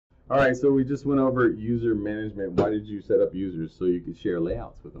All right, so we just went over user management. Why did you set up users? So you could share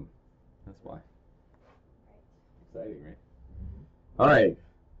layouts with them. That's why. Exciting, right? All right.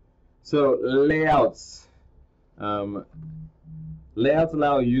 So layouts. Layouts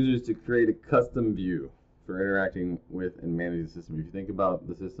allow users to create a custom view for interacting with and manage the system. If you think about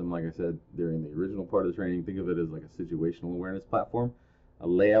the system, like I said during the original part of the training, think of it as like a situational awareness platform. A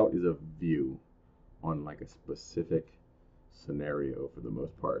layout is a view on like a specific scenario for the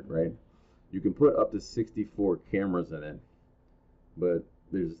most part, right? You can put up to 64 cameras in it, but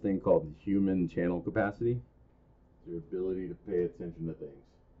there's this thing called human channel capacity. It's your ability to pay attention to things,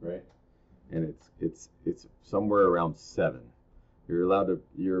 right? And it's somewhere around 7. You're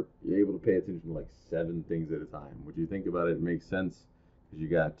able to pay attention to like 7 things at a time. Which you think about it, it makes sense because you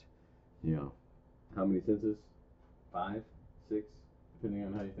got, you know, how many senses? 5, 6, depending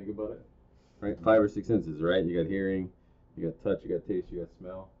on how you think about it, right? 5 or 6 senses, right? You got hearing, you got touch, you got taste, you got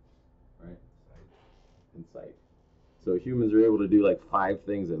smell, right? And sight. So humans are able to do like 5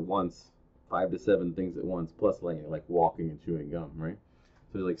 things at once, 5 to 7 things at once, plus like walking and chewing gum, right?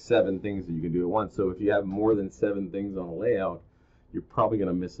 So there's like 7 things that you can do at once. So if you have more than 7 things on a layout, you're probably going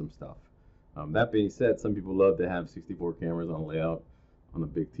to miss some stuff. That being said, some people love to have 64 cameras on a layout on a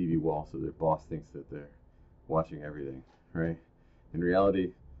big TV wall, so their boss thinks that they're watching everything, right? In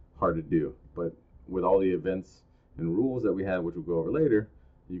reality, hard to do. But with all the events and rules that we have, which we'll go over later,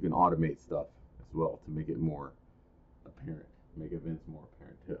 you can automate stuff as well to make it more apparent, make events more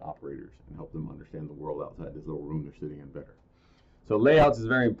apparent to operators and help them understand the world outside this little room they're sitting in better. So layouts is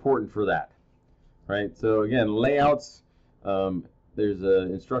very important for that, right? So again, layouts, there's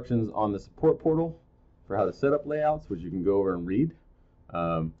instructions on the support portal for how to set up layouts, which you can go over and read.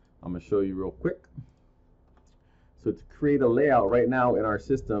 I'm going to show you real quick. So to create a layout right now in our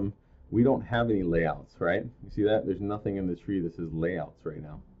system, we don't have any layouts, right? You see that? There's nothing in the tree that says layouts right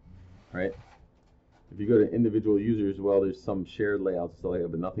now, right? If you go to individual users, well, there's some shared layouts still here,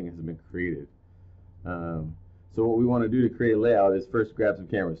 but nothing has been created. So what we want to do to create a layout is first grab some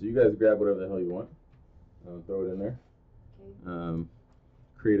cameras. So you guys grab whatever the hell you want. Throw it in there. Okay.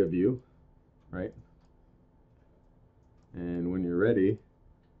 Create a view, right? And when you're ready,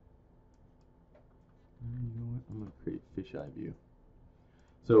 you know what? I'm going to create fisheye view.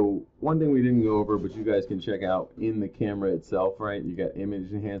 So one thing we didn't go over, but you guys can check out in the camera itself, right? You got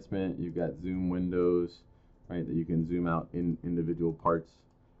image enhancement, you've got zoom windows, right? That you can zoom out in individual parts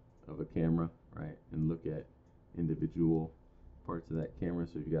of a camera, right? And look at individual parts of that camera.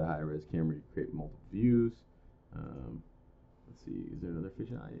 So if you got a high-res camera, you create multiple views. Let's see, is there another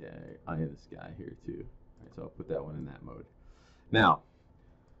fisheye? Yeah, eye in the sky here too. All right, so I'll put that one in that mode. Now,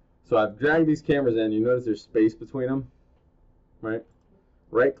 so I've dragged these cameras in. You notice there's space between them, right?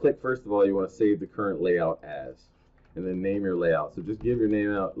 Right-click first of all. You want to save the current layout as, and then name your layout. So just give your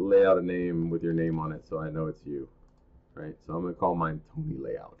layout a name with your name on it, so I know it's you, right? So I'm going to call mine Tony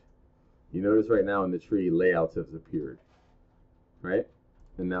Layout. You notice right now in the tree, layouts have appeared, right?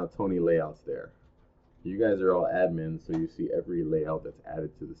 And now Tony Layout's there. You guys are all admins, so you see every layout that's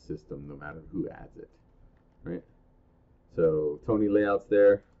added to the system, no matter who adds it, right? So Tony Layout's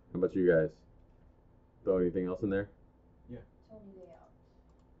there. How about you guys? Throw anything else in there? Yeah. Tony Layout.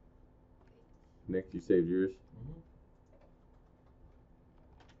 Nick, you saved yours?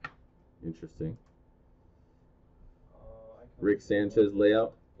 Mm-hmm. Interesting. Rick Sanchez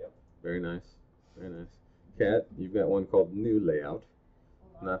Layout? Yep. Very nice. Very nice. Kat, you've got one called New Layout.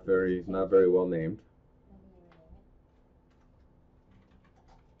 Not very well named.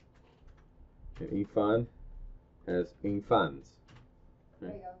 And Ifan has Infans.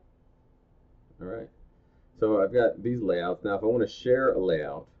 There you go. All right. So I've got these layouts. Now if I want to share a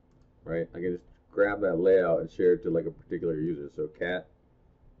layout, right, I can just grab that layout and share it to like a particular user. So Kat,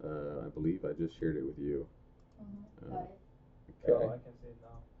 I believe I just shared it with you. Mm-hmm. Got it. Okay. Oh, I can see it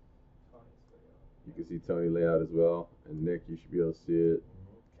now. Tony's layout. You can see Tony Layout as well. And Nick, you should be able to see it.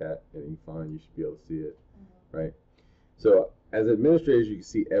 Kat and Ifan, you should be able to see it. Right? So as administrators, you can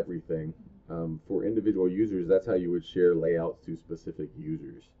see everything. For individual users, that's how you would share layouts to specific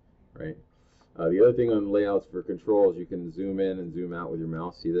users, right? The other thing on layouts for controls, you can zoom in and zoom out with your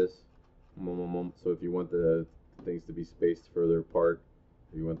mouse. See this? So if you want the things to be spaced further apart,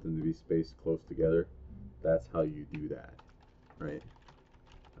 if you want them to be spaced close together, that's how you do that, right?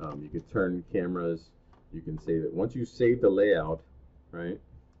 You can turn cameras, you can save it. Once you save the layout, right,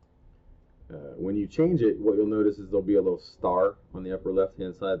 when you change it, what you'll notice is there'll be a little star on the upper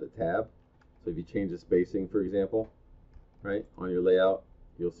left-hand side of the tab. So if you change the spacing, for example, right, on your layout,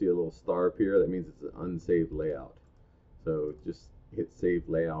 you'll see a little star appear. That means it's an unsaved layout. So just hit Save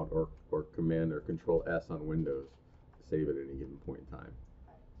Layout or Command or Control S on Windows to save it at any given point in time.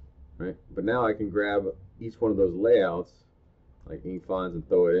 right? But now I can grab each one of those layouts, like ink fonts, and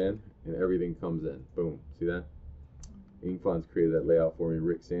throw it in, and everything comes in. Boom. See that? Ink fonts created that layout for me.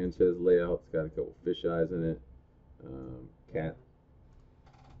 Rick Sanchez layout. It's got a couple fish eyes in it.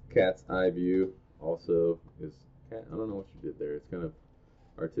 Cat's eye view also is cat. I don't know what you did there. It's kind of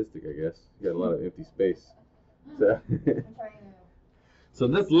artistic, I guess. You got a lot of empty space. So, I'm trying to. so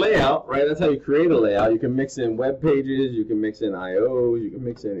this layout, right? That's how you create a layout. You can mix in web pages. You can mix in IOs. You can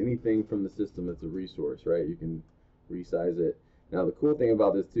mix in anything from the system that's a resource, right? You can resize it. Now the cool thing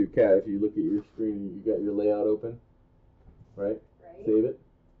about this too, Kat, if you look at your screen, you got your layout open, right? Right. Save it.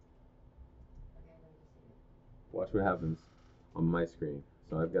 Okay, let me see. Watch what happens on my screen.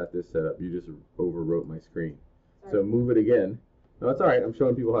 So I've got this set up. You just overwrote my screen. Sorry. So move it again. No, it's all right. I'm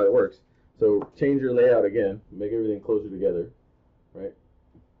showing people how it works. So change your layout again. Make everything closer together, right?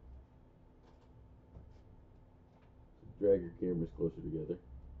 Drag your cameras closer together.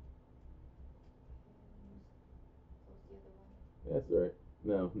 Close the other one. That's all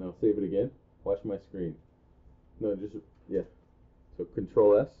right. Now save it again. Watch my screen. No, just, yeah. So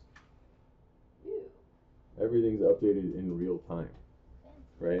Control S. Ew. Everything's updated in real time,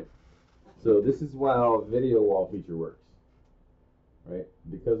 right? So this is how video wall feature works, right?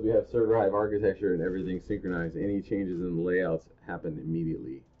 Because we have server hive architecture and everything synchronized, any changes in the layouts happen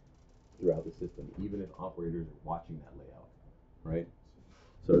immediately throughout the system, even if operators are watching that layout, right?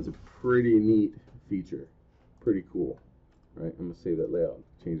 So it's a pretty neat feature, pretty cool, right? I'm gonna save that layout,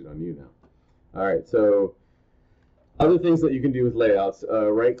 change it on you now. All right, so other things that you can do with layouts,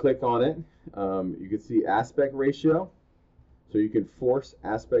 right click on it, you can see aspect ratio. So you can force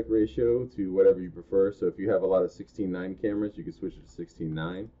aspect ratio to whatever you prefer. So if you have a lot of 16:9 cameras, you can switch it to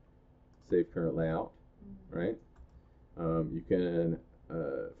 16:9, save current layout, right? You can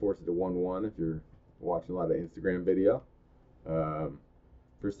force it to 1:1 if you're watching a lot of Instagram video.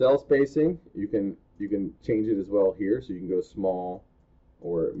 For cell spacing, you can change it as well here. So you can go small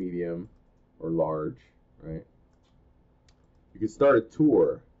or medium or large, right? You can start a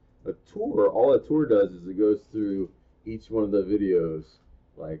tour. A tour, all a tour does is it goes through each one of the videos,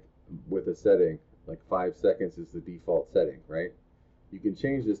 like with a setting, like 5 seconds is the default setting, right? You can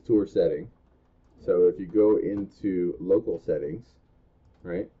change this tour setting. So if you go into local settings,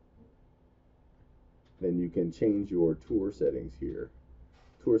 right, then you can change your tour settings here.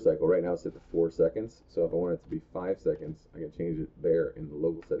 Tour cycle right now is set to 4 seconds. So if I want it to be 5 seconds, I can change it there in the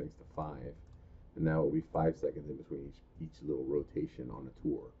local settings to 5. And now it will be 5 seconds in between each little rotation on a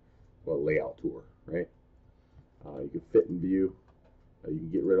tour. Well, layout tour, right? You can fit and view. You can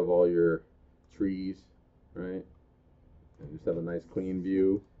get rid of all your trees, right? And just have a nice clean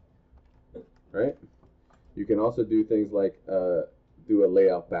view, right? You can also do things like do a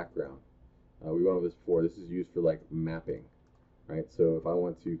layout background. We went over this before. This is used for like mapping, right? So if I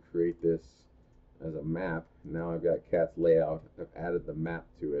want to create this as a map, now I've got Cat's layout. I've added the map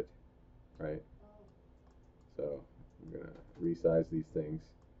to it, right? So I'm gonna resize these things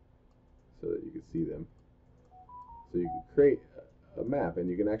so that you can see them. So you can create a map, and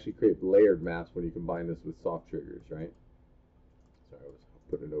you can actually create layered maps when you combine this with soft triggers, right? Sorry, I was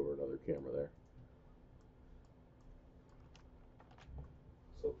putting it over another camera there.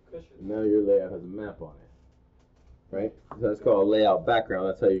 So, question. Now your layout has a map on it, right? So that's called a layout background.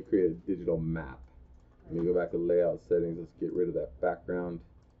 That's how you create a digital map. Let me go back to layout settings. Let's get rid of that background.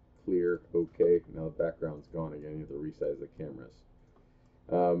 Clear, okay. Now the background's gone again. You have to resize the cameras.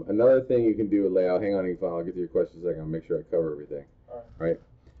 Another thing you can do with layout, hang on, I'll get to your question in a second. I'll make sure I cover everything. All right.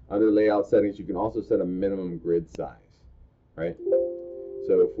 Under layout settings, you can also set a minimum grid size, right?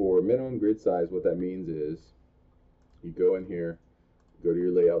 So for minimum grid size, what that means is you go in here, go to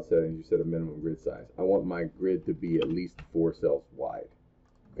your layout settings, you set a minimum grid size. I want my grid to be at least 4 cells wide,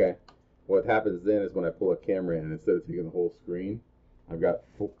 okay? What happens then is when I pull a camera in, instead of taking the whole screen, I've got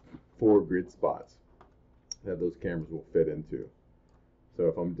 4 grid spots that those cameras will fit into. So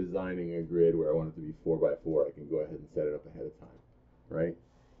if I'm designing a grid where I want it to be 4 by 4, I can go ahead and set it up ahead of time, right?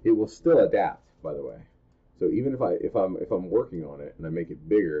 It will still adapt, by the way. So even if I'm working on it and I make it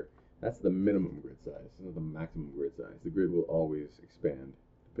bigger, that's the minimum grid size, not the maximum grid size. The grid will always expand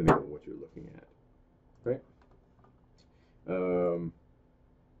depending on what you're looking at, right?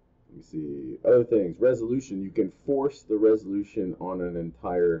 Let me see. Other things, resolution. You can force the resolution on an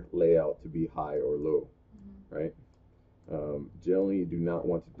entire layout to be high or low, right? Generally, you do not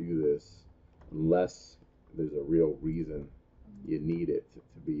want to do this unless there's a real reason you need it to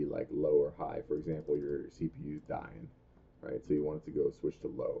be like low or high. For example, your CPU's dying, right? So you want it to go switch to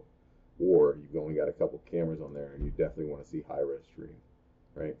low. Or you've only got a couple cameras on there and you definitely want to see high res stream,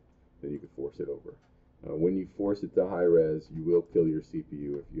 right? Then you can force it over. When you force it to high res, you will kill your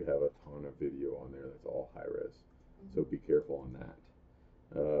CPU if you have a ton of video on there that's all high res. So be careful on that.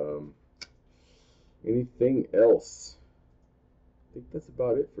 Anything else? I think that's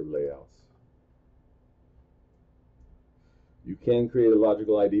about it for layouts. You can create a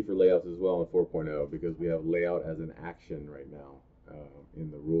logical ID for layouts as well in 4.0 because we have layout as an action right now in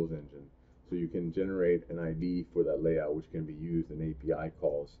the rules engine. So you can generate an ID for that layout, which can be used in API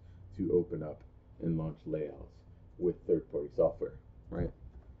calls to open up and launch layouts with third-party software, right?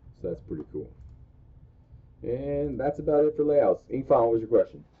 So that's pretty cool. And that's about it for layouts. Ingfan, what was your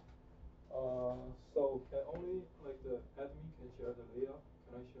question? So can only like the admin can share the layout?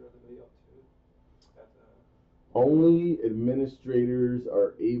 Can I share the layout too? Only administrators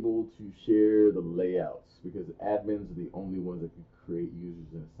are able to share the layouts because admins are the only ones that can create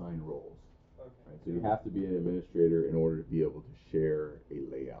users and assign roles. Okay. Right? So you have to be an administrator in order to be able to share a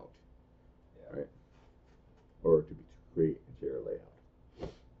layout, Yeah. right? Or to create and share a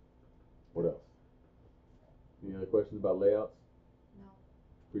layout. What else? Any other questions about layouts? No.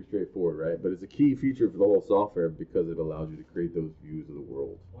 Pretty straightforward, right? But it's a key feature for the whole software because it allows you to create those views of the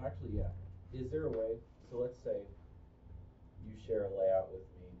world. Well, actually, yeah. Is there a way? So let's say you share a layout with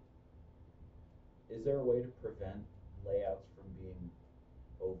me. Is there a way to prevent layouts from being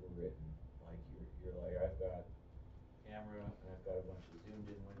overwritten? Like you're like, I've got camera and I've got a bunch of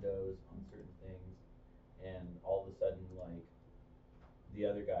zoomed in windows on certain things, and all of a sudden, like, the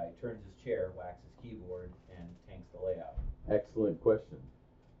other guy turns his chair, whacks his keyboard, and tanks the layout. Excellent question.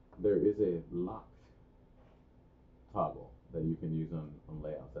 There is a locked toggle that you can use on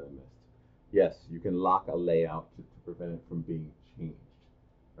layouts that I missed. Yes, you can lock a layout to prevent it from being changed,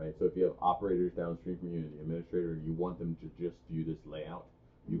 right? So if you have operators downstream from you and the administrator and you want them to just view this layout,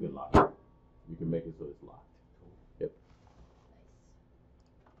 you can lock it. You can make it so it's locked. Yep.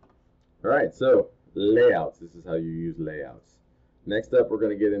 Nice. All right, so layouts. This is how you use layouts. Next up, we're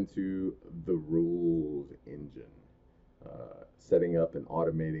going to get into the rules engine, setting up and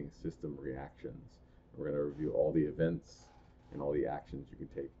automating system reactions. We're going to review all the events and all the actions you can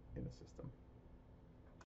take in a system.